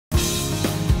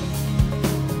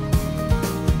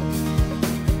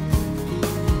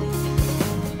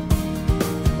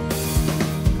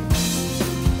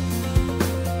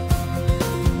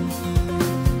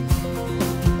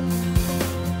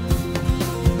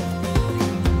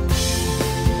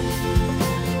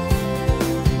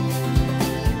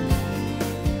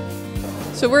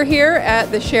So we're here at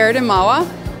the Sheraton Mawa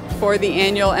for the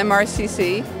annual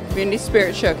MRCC Community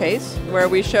Spirit Showcase, where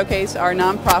we showcase our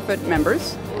nonprofit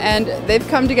members. And they've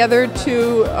come together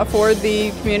to afford the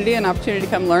community an opportunity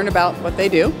to come learn about what they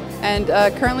do. And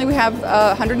currently we have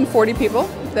 140 people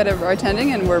that are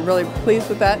attending, and we're really pleased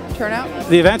with that turnout.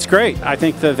 The event's great. I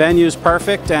think the venue's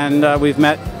perfect, and we've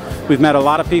met a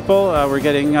lot of people. We're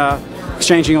getting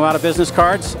exchanging a lot of business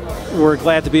cards. We're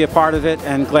glad to be a part of it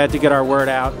and glad to get our word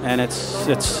out, and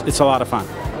it's a lot of fun.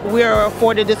 We are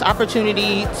afforded this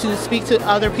opportunity to speak to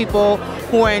other people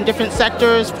who are in different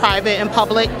sectors, private and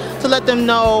public, to let them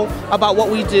know about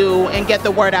what we do and get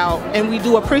the word out. And we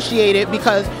do appreciate it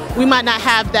because we might not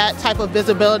have that type of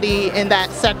visibility in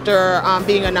that sector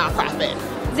being a nonprofit.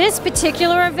 This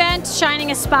particular event, shining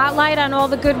a spotlight on all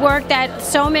the good work that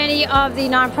so many of the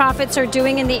nonprofits are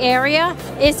doing in the area,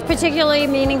 is particularly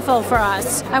meaningful for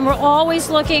us. And we're always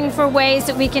looking for ways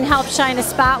that we can help shine a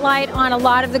spotlight on a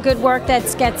lot of the good work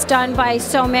that gets done by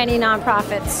so many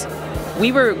nonprofits.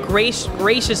 We were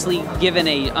graciously given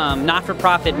a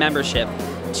not-for-profit membership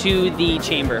to the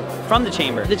Chamber, from the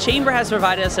Chamber. The Chamber has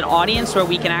provided us an audience where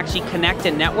we can actually connect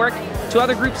and network to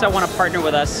other groups that want to partner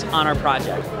with us on our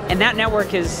project. And that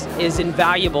network is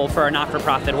invaluable for our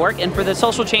not-for-profit work and for the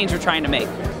social change we're trying to make.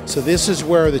 So this is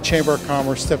where the Chamber of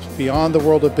Commerce steps beyond the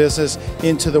world of business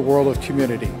into the world of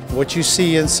community. What you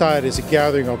see inside is a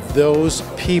gathering of those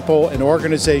people and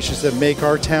organizations that make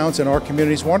our towns and our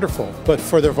communities wonderful. But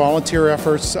for their volunteer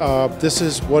efforts, this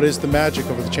is what is the magic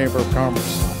of the Chamber of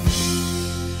Commerce.